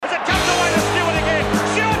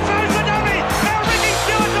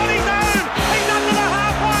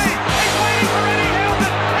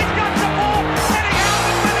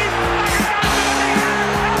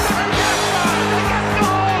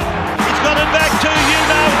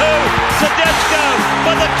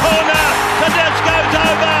Tedesco's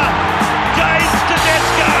over. James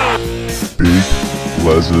Tedesco. Big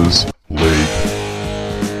Les's League.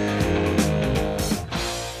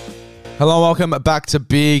 Hello and welcome back to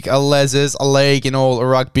Big Les's League and all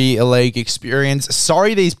rugby league experience.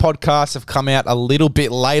 Sorry these podcasts have come out a little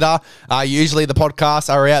bit later. Usually the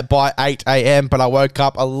podcasts are out by 8 a.m, but I woke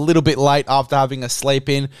up a little bit late after having a sleep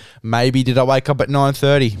in. Maybe did I wake up at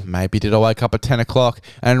 9:30? Maybe did I wake up at 10 o'clock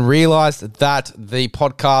and realised that the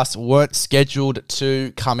podcasts weren't scheduled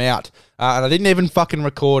to come out. And I didn't even fucking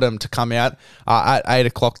record them to come out at 8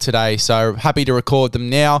 o'clock today. So happy to record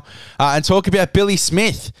them now and talk about Billy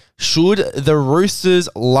Smith. Should the Roosters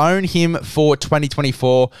loan him for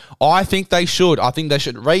 2024? I think they should. I think they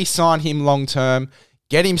should re-sign him long-term,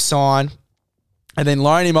 get him signed, and then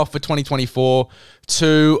loan him off for 2024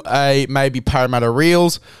 to a maybe Parramatta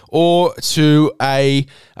Reels or to a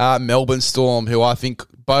Melbourne Storm, who I think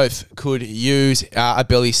both could use a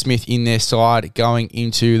Billy Smith in their side going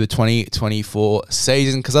into the 2024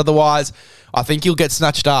 season, because otherwise I think he'll get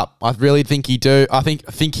snatched up. I really think he do. I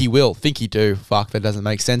think he will. Think he do. Fuck, that doesn't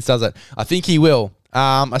make sense, does it? I think he will.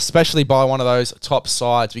 Especially by one of those top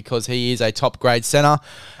sides, because he is a top grade centre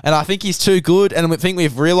and I think he's too good, and I think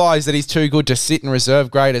we've realised that he's too good to sit in reserve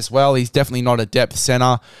grade as well. He's definitely not a depth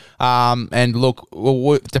centre, and look,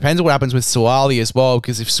 depends on what happens with Suwali as well,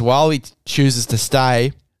 because if Suwali chooses to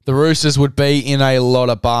stay, the Roosters would be in a lot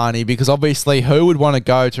of Barney, because obviously who would want to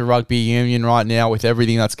go to rugby union right now with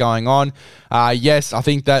everything that's going on? Yes, I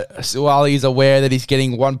think that Suwali is aware that he's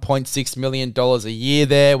getting $1.6 million a year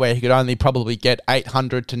there, where he could only probably get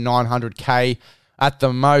 800 to 900K at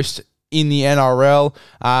the most in the NRL.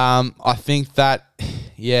 I think that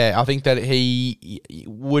he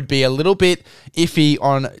would be a little bit iffy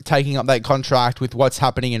on taking up that contract with what's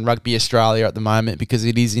happening in Rugby Australia at the moment, because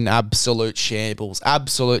it is in absolute shambles at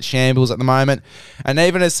the moment. And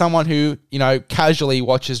even as someone who, casually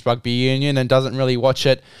watches rugby union and doesn't really watch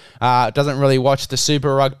it, doesn't really watch the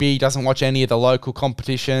Super Rugby, doesn't watch any of the local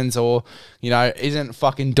competitions, or, isn't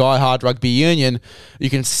fucking diehard rugby union,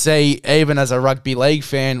 you can see, even as a rugby league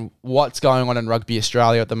fan, what's going on in Rugby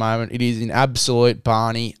Australia at the moment. It is in absolute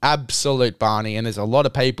Barney, and there's a lot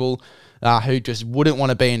of people who just wouldn't want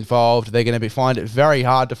to be involved. They're going to find it very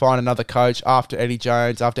hard to find another coach after Eddie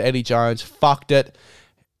Jones fucked it,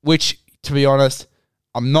 which, to be honest,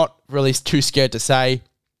 I'm not really too scared to say.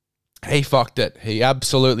 He fucked it. He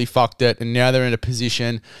absolutely fucked it. And now they're in a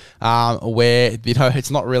position where,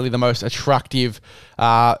 it's not really the most attractive,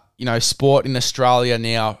 sport in Australia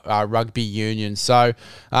now, rugby union. So,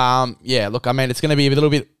 it's going to be a little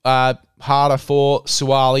bit harder for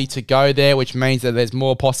Suwali to go there, which means that there's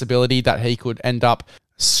more possibility that he could end up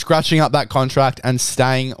scratching up that contract and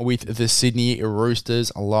staying with the Sydney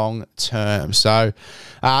Roosters long term. So,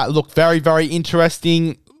 very, very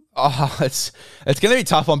interesting. It's going to be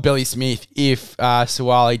tough on Billy Smith if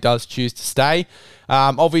Suwali does choose to stay.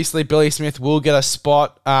 Obviously, Billy Smith will get a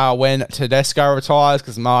spot when Tedesco retires,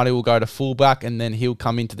 because Manu will go to fullback and then he'll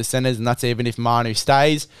come into the centres, and that's even if Manu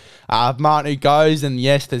stays. If Manu goes, then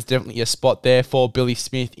yes, there's definitely a spot there for Billy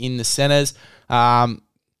Smith in the centres.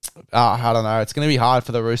 I don't know. It's going to be hard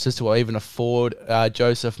for the Roosters to even afford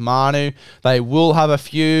Joseph Manu. They will have a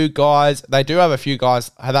few guys. They do have a few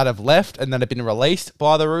guys that have left and that have been released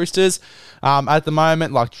by the Roosters at the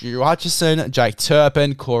moment, like Drew Hutchison, Jake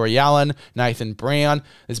Turpin, Corey Allen, Nathan Brown.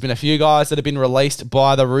 There's been a few guys that have been released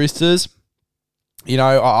by the Roosters.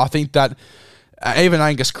 I think that even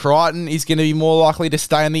Angus Crichton is going to be more likely to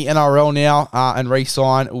stay in the NRL now and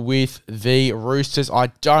re-sign with the Roosters. I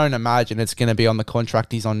don't imagine it's going to be on the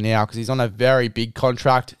contract he's on now, because he's on a very big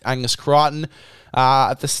contract, Angus Crichton.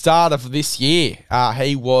 At the start of this year,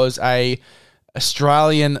 he was a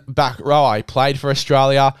Australian back row. He played for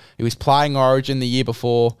Australia. He was playing Origin the year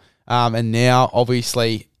before, and now,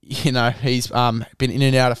 obviously, he's been in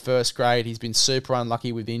and out of first grade. He's been super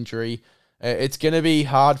unlucky with injury. It's going to be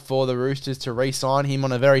hard for the Roosters to re-sign him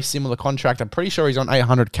on a very similar contract. I'm pretty sure he's on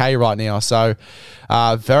 800K right now. So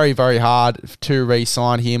very, very hard to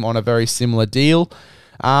re-sign him on a very similar deal.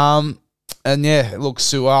 Suwali,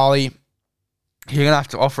 you're going to have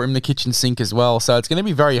to offer him the kitchen sink as well. So it's going to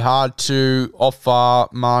be very hard to offer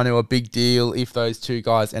Manu a big deal if those two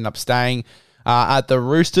guys end up staying at the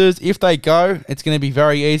Roosters. If they go, it's going to be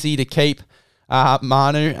very easy to keep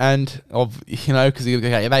Manu, and because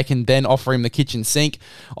they can then offer him the kitchen sink.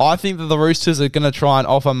 I think that the Roosters are going to try and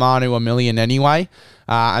offer Manu $1 million anyway,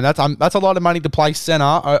 and that's a lot of money to play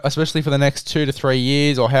centre, especially for the next 2 to 3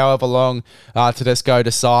 years or however long Tedesco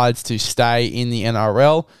decides to stay in the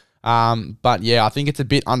NRL. But yeah, I think it's a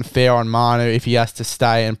bit unfair on Manu if he has to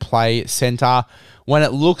stay and play centre when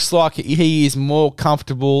it looks like he is more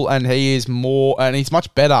comfortable and he's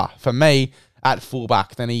much better for me at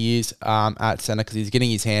fullback than he is at centre because he's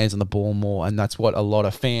getting his hands on the ball more, and that's what a lot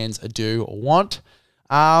of fans do want.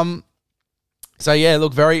 So yeah,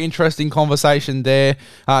 look, very interesting conversation there.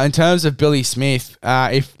 In terms of Billy Smith,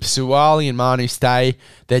 if Suwali and Manu stay,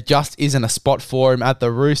 there just isn't a spot for him at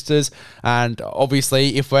the Roosters. And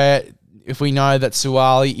obviously, if we know that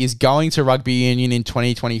Suwali is going to rugby union in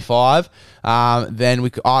 2025,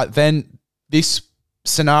 then this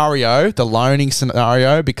scenario, the loaning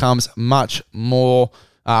scenario, becomes much more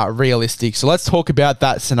realistic. So let's talk about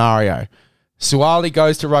that scenario. Suwali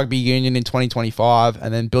goes to rugby union in 2025,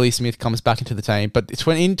 and then Billy Smith comes back into the team. But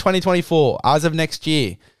in 2024, as of next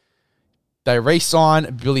year, they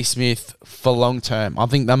re-sign Billy Smith for long term. I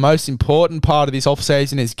think the most important part of this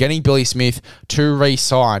offseason is getting Billy Smith to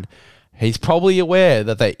re-sign. He's probably aware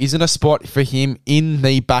that there isn't a spot for him in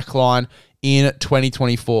the backline in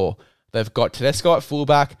 2024. They've got Tedesco at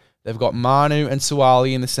fullback. They've got Manu and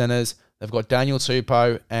Suwali in the centres. They've got Daniel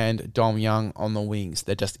Tupou and Dom Young on the wings.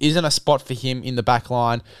 There just isn't a spot for him in the back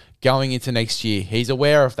line going into next year. He's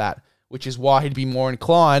aware of that, which is why he'd be more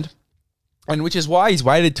inclined, and which is why he's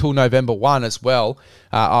waited till November 1 as well,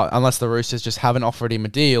 unless the Roosters just haven't offered him a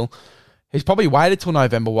deal. He's probably waited till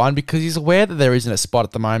November 1 because he's aware that there isn't a spot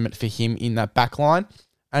at the moment for him in that back line,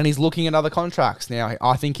 and he's looking at other contracts. Now,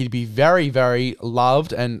 I think he'd be very, very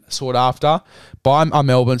loved and sought after by a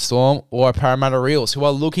Melbourne Storm or a Parramatta Eels who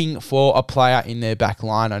are looking for a player in their back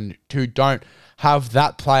line and who don't have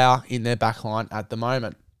that player in their back line at the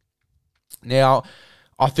moment. Now,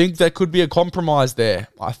 I think there could be a compromise there.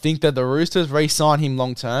 I think that the Roosters re-sign him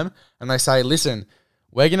long term and they say, listen,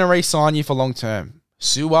 we're going to re-sign you for long term.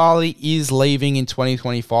 Suwali is leaving in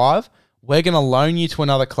 2025. We're going to loan you to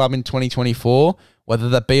another club in 2024, whether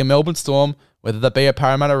that be a Melbourne Storm, whether that be a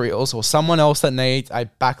Parramatta Eels or someone else that needs a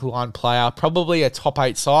backline player, probably a top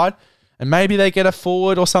 8 side, and maybe they get a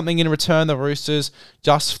forward or something in return, the Roosters,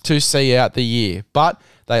 just to see out the year. But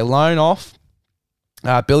they loan off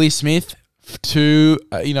Billy Smith to,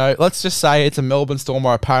 let's just say it's a Melbourne Storm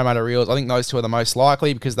or a Parramatta Eels. I think those two are the most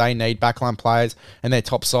likely because they need backline players and their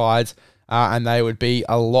top sides, and they would be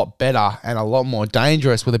a lot better and a lot more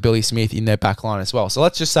dangerous with a Billy Smith in their backline as well. So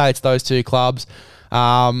let's just say it's those two clubs.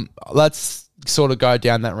 Let's sort of go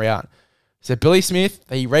down that route. So Billy Smith,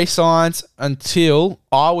 he re-signs until,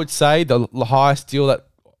 I would say, the highest deal that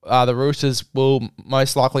the Roosters will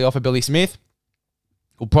most likely offer Billy Smith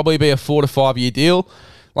will probably be a 4 to 5 year deal.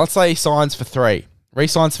 Let's say he signs for 3.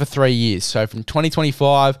 Re-signs for 3 years. So from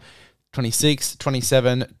 2025, 26,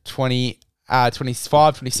 27, 25,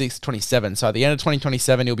 26, 27. So at the end of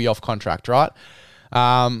 2027, he'll be off contract, right?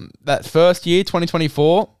 That first year,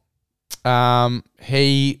 2024,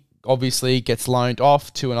 he obviously gets loaned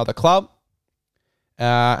off to another club.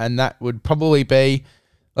 And that would probably be,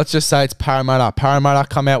 let's just say it's Parramatta. Parramatta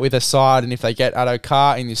come out with a side, and if they get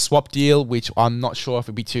Addo-Carr in this swap deal, which I'm not sure if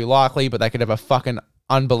it'd be too likely, but they could have a fucking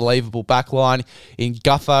unbelievable backline in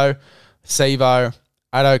Gutho, Sevo,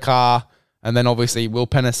 Addo-Carr, and then obviously Will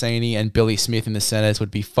Penasini and Billy Smith in the centres would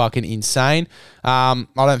be fucking insane. I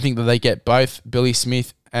don't think that they get both Billy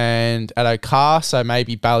Smith and Addo-Carr, so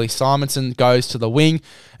maybe Bailey Simonson goes to the wing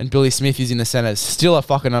and Billy Smith is in the centres. Still a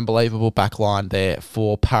fucking unbelievable backline there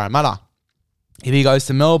for Parramatta. If he goes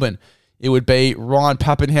to Melbourne, it would be Ryan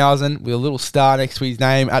Pappenhausen with a little star next to his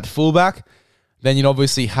name at fullback. Then you'd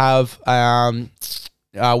obviously have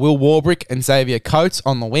Will Warbrick and Xavier Coates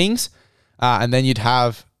on the wings. And then you'd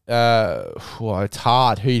have, it's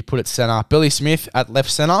hard who you'd put at centre. Billy Smith at left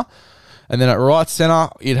centre. And then at right centre,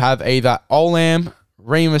 you'd have either Olam,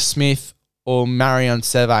 Remus Smith, or Marion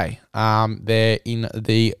Seve there in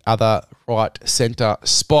the other right centre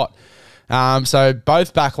spot. So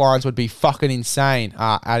both backlines would be fucking insane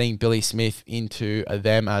adding Billy Smith into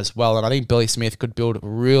them as well. And I think Billy Smith could build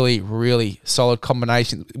really, really solid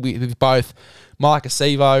combinations with both Mike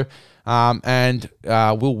Acevo and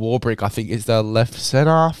Will Warbrick, I think, is the left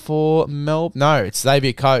centre for Melbourne. No, it's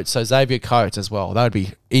Xavier Coates. So Xavier Coates as well. That would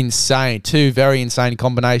be insane. Two very insane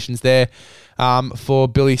combinations there for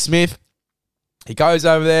Billy Smith. He goes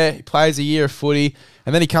over there, he plays a year of footy,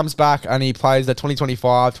 and then he comes back and he plays the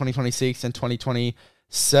 2025, 2026, and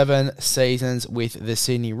 2027 seasons with the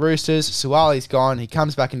Sydney Roosters. Suwali's gone. He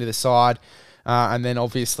comes back into the side. And then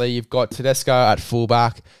obviously you've got Tedesco at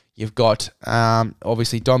fullback. You've got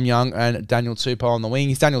obviously Dom Young and Daniel Tupou on the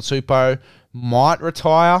wings. Daniel Tupou might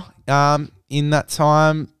retire in that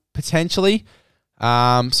time, potentially.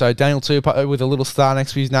 So Daniel Tupou with a little star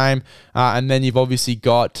next to his name. And then you've obviously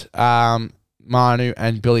got Manu,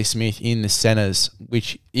 and Billy Smith in the centres,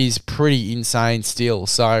 which is pretty insane still.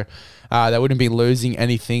 So they wouldn't be losing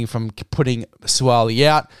anything from putting Suwali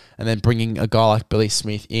out and then bringing a guy like Billy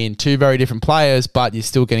Smith in. Two very different players, but you're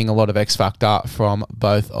still getting a lot of X factor from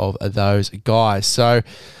both of those guys. So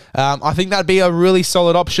I think that'd be a really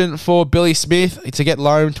solid option for Billy Smith to get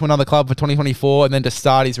loaned to another club for 2024 and then to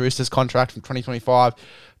start his Roosters contract from 2025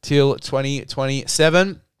 till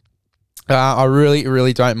 2027. I really,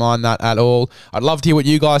 really don't mind that at all. I'd love to hear what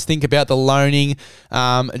you guys think about the loaning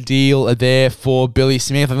deal there for Billy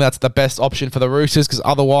Smith. I think that's the best option for the Roosters because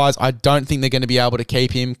otherwise I don't think they're going to be able to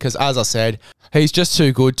keep him because, as I said, he's just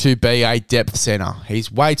too good to be a depth centre. He's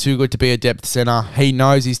way too good to be a depth centre. He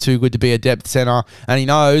knows he's too good to be a depth centre and he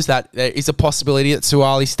knows that there is a possibility that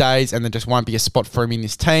Suwali stays and there just won't be a spot for him in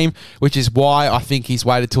this team, which is why I think he's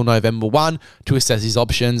waited till November 1 to assess his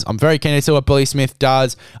options. I'm very keen to see what Billy Smith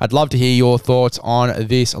does. I'd love to hear your thoughts on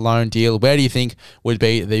this loan deal. Where do you think would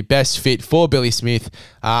be the best fit for Billy Smith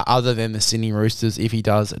other than the Sydney Roosters if he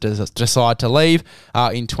does decide to leave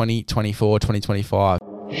in 2024, 2025?